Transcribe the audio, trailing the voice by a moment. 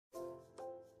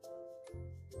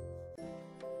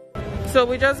So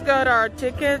we just got our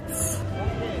tickets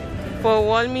for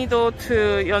Wolmido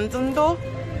to Yeongjongdo.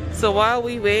 So while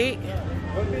we wait,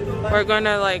 we're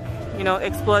gonna like, you know,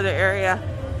 explore the area.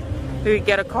 Maybe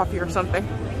get a coffee or something.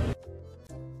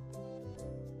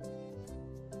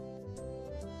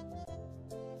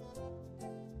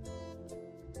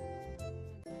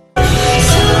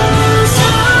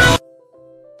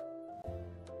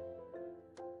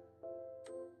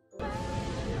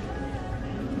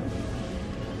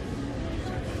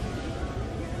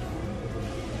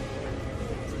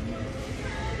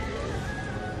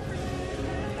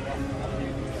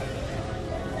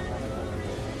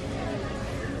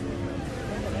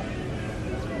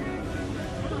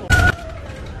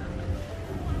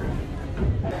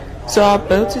 So our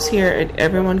boat is here and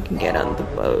everyone can get on the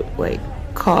boat, like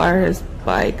cars,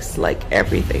 bikes, like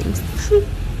everything.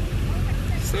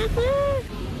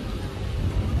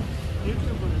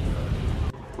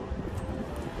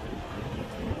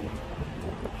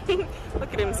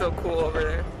 Look at him, so cool over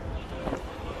there.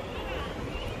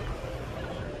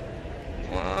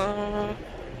 Wow.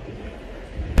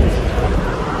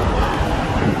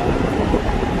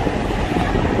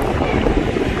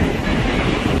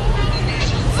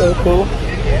 So cool.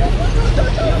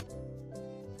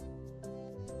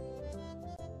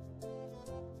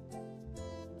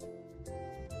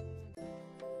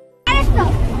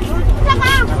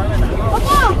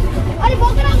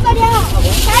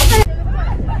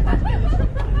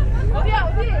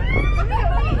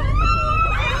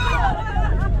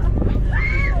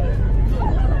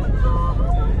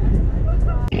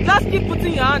 플라스틱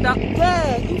부팅이야. 나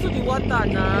왜 인수기 왔다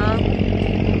나.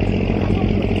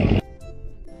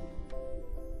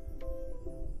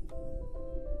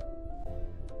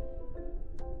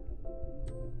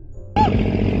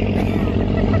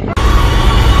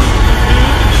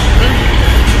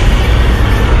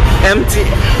 Empty.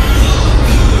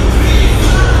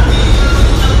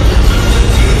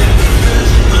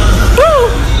 Woo!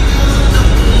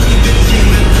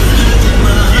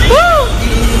 Woo!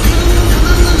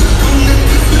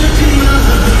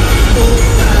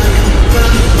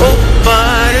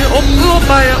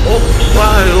 오빠야,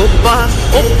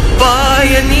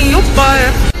 오빠야, 네 오빠야.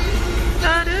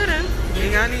 나들은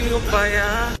네가 네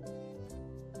오빠야.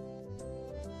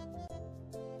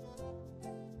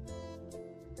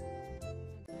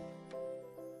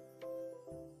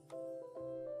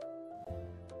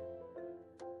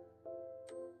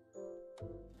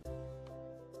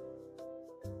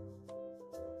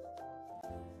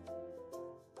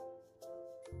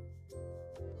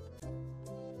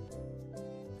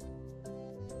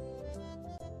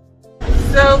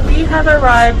 So we have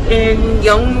arrived in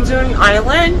Yeongjongdo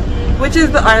Island, which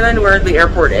is the island where the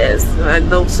airport is.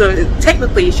 So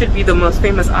technically it should be the most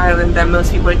famous island that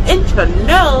most people in Incheon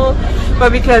know,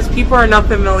 but because people are not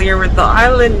familiar with the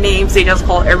island names, they just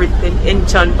call everything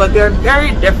Incheon, but they're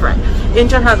very different.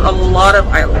 Incheon has a lot of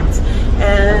islands.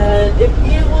 And if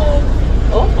you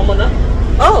look,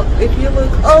 if you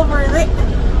look over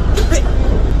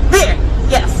there,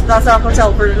 yes, that's our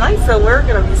hotel for tonight, so we're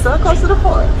gonna be so close to the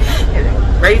port and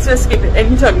ready to escape at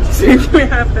any time it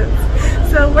happens.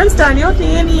 So where's Daniel?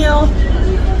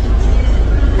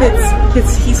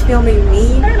 He's filming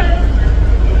me.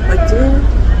 Like, dude.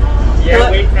 Here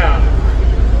we come.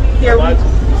 Here we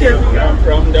come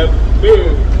from the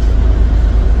booth.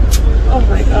 Oh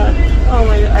my god. Oh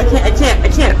my god.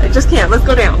 I just can't. Let's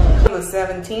go down. On the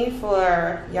 17th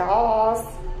floor, y'all.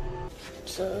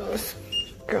 So let's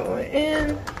go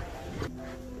in.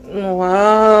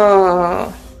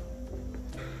 Wow.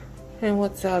 And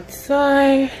what's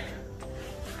outside?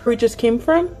 We just came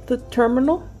from the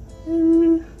terminal.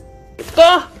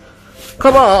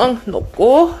 가방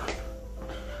넣고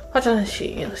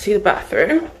화장실. See the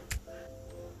bathroom.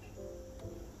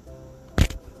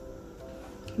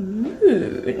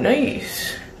 Ooh,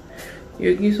 nice.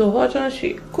 여기서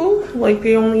화장실 있고, like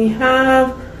they only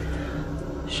have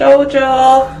shower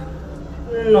gel,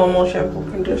 normal shampoo,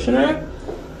 conditioner.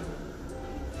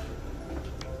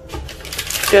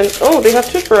 Then, oh, they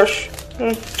have toothbrush.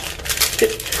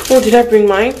 Did I bring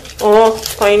mine? Oh,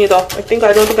 다행이다.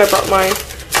 I don't think I brought mine.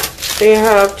 They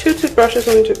have 2 toothbrushes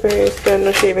and toothpaste, then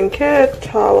a shaving kit,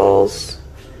 towels.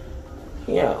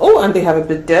 Yeah. Oh, and they have a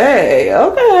bidet.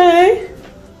 Okay.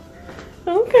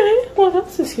 Okay. What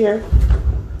else is here?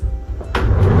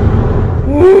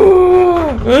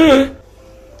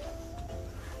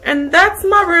 And that's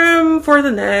my room for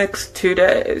the next 2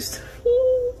 days.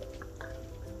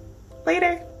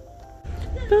 Later.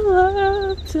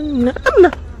 Oh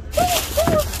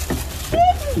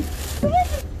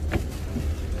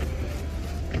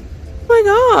my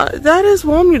god, that is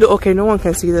Wolmido. Okay, no one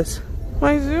can see this.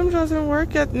 My Zoom doesn't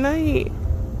work at night.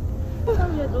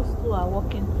 Those two are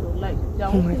walking through, like they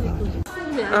are walking through.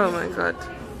 Oh my god.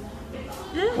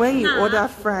 Yeah? When you order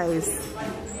fries.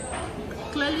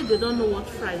 Clearly they don't know what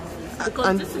fries is.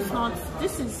 Because this is not,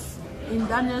 this is in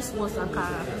Daniel's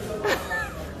wasakara.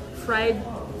 Fried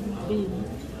bean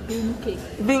cake.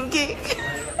 Bean cake.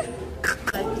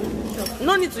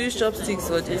 No need to use chopsticks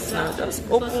for this now. Just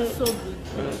open. So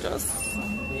good. Just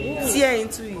tear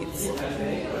into it.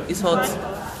 It's hot.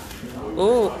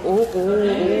 Oh.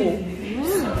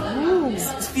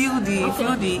 Feel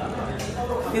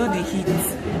the heat.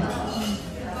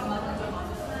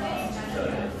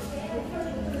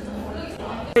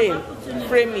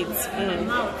 Frame it.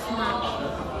 Now,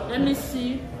 let me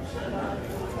see.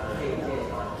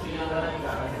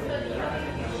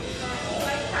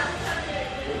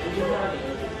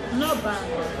 Not bad.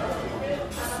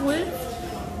 Sweet.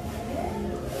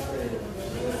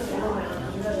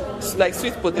 It's like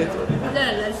sweet potato.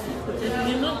 Yeah, like sweet potato.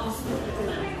 You know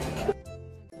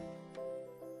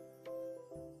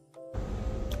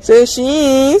it's Say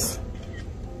cheese.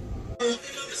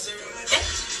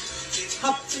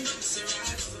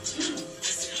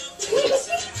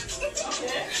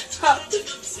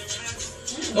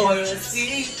 Oh, you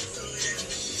see.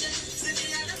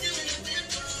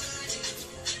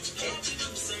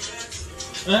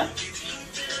 Huh?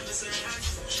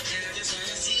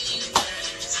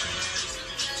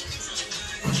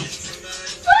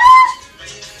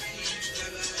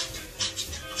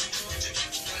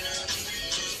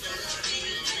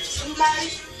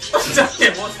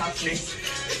 What's happening?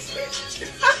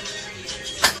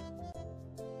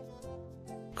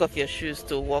 Take off your shoes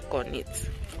to walk on it.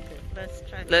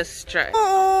 okay, Let's try. Take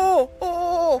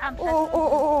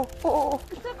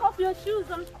off your shoes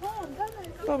and come.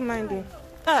 Don't mind it.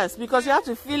 Yes, because you have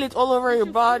to feel it all over your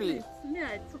body. Yeah,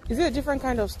 it's okay. Is it a different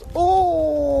kind of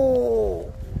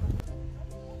Oh!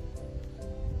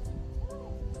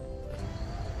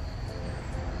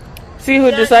 See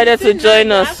who decided to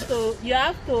join us. You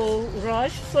have to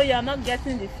rush so you're not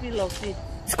getting the feel of it.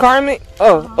 It's Carmen.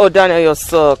 Oh, Daniel, your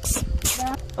socks.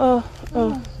 Oh.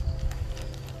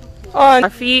 On our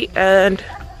feet and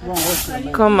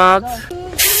come out. Let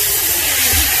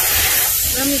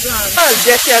me go. Not as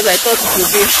dirty as I thought it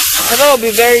would be. I thought it would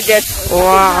be very dirty.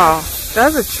 Wow,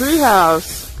 that's a tree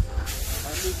house.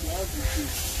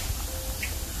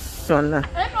 Anyway,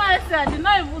 I did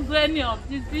not even do any of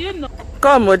this. Do you know?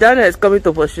 Come, Daniel is coming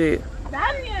to pursue you.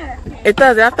 Daniel! It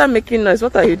does. After making noise,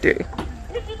 what are you doing?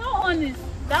 If you don't want it,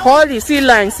 that Holly, see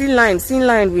line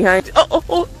behind.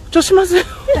 Oh, 조심하세요.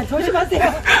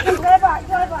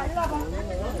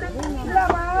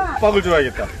 빡을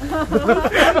줘야겠다.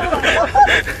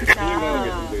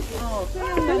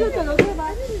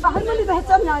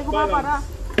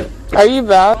 Are you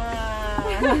back?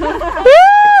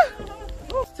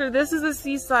 So this is a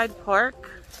seaside park.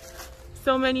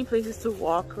 So many places to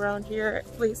walk around here.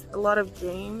 Plays a lot of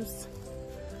games.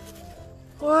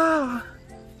 Wow.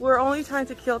 We're only trying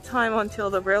to kill time until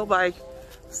the rail bike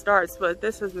starts, but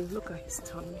this has been, look at his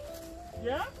tummy.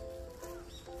 yeah?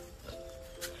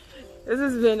 This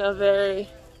has been a very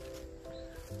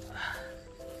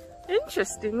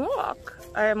interesting walk,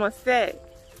 I must say.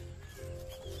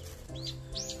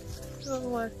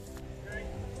 Oh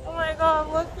my god,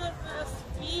 look at this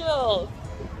field.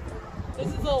 This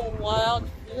is a wild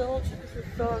field. This is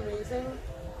so amazing.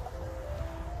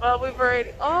 Well, we've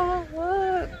already, oh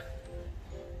look.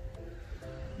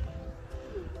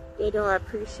 They don't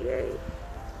appreciate.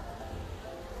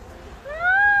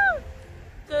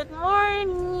 Good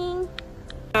morning.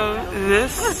 So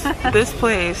this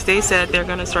place, they said they're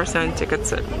gonna start selling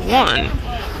tickets at 1,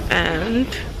 and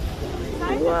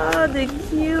wow, the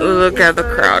queue. Look at the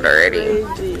crowd already.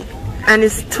 Crazy. And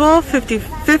it's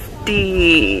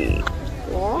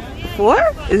 12:54.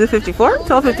 Is it 54?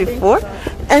 12:54,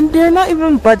 and they're not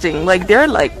even budging. Like they're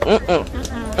like,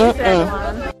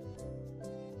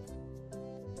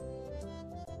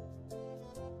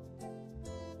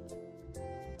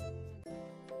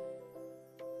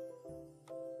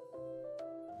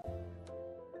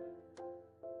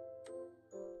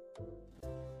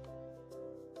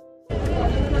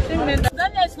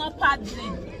 Daniel is not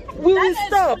paddling. We will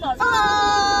stop.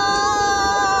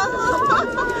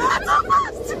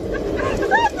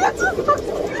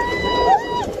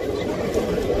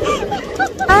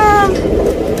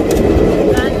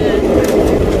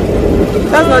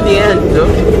 That's not the end, though.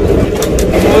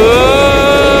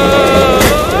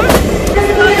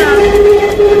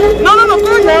 No,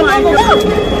 go down. Go.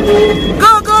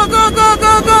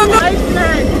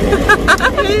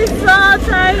 He's so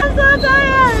tired. I'm so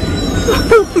tired.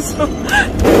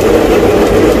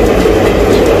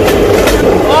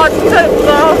 진짜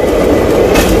예쁘다.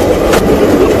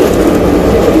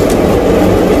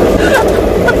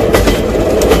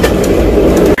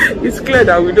 It's clear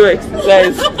that we don't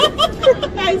exercise.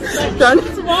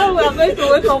 Tomorrow we are going to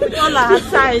wake up with all our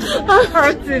sides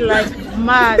hurting like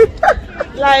mad.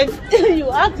 Like you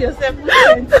ask yourself,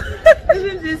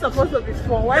 isn't this supposed to be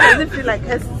fun? Why does it feel like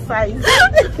exercise?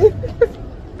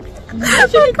 I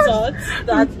actually thought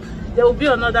that there will be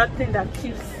another thing that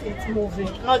keeps it moving,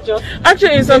 not just.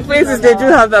 Actually, in some places they do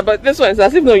have that, but this one is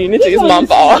as if no, you need to use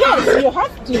manpower. Yes, you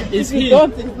have to. If you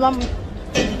don't, it's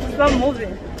not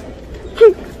moving.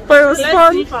 But it was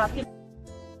fun. See if our people.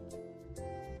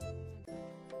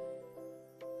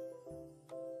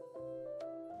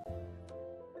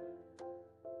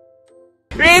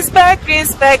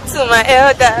 Respect to my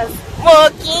elders.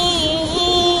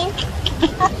 Walking.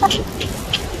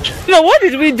 No, what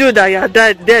did we do that you're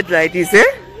dead like this, eh?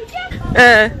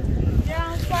 They're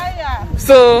on fire.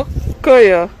 So,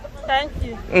 Koyo. Thank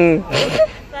you. Mm.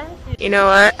 Thank you. You know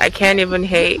what? I can't even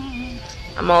hate.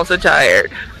 I'm also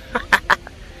tired.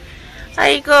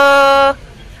 I go.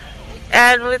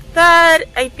 And with that,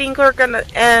 I think we're gonna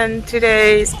end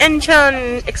today's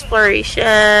Incheon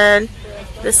exploration.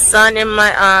 The sun in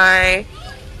my eye.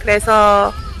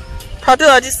 그래서 다들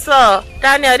어딨어?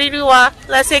 다니엘 이리 와.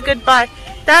 Let's say goodbye.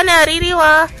 다니엘 이리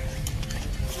와.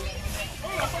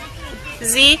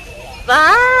 Z. Bye.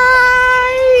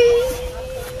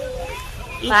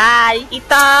 Bye.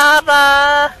 이따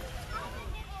봐.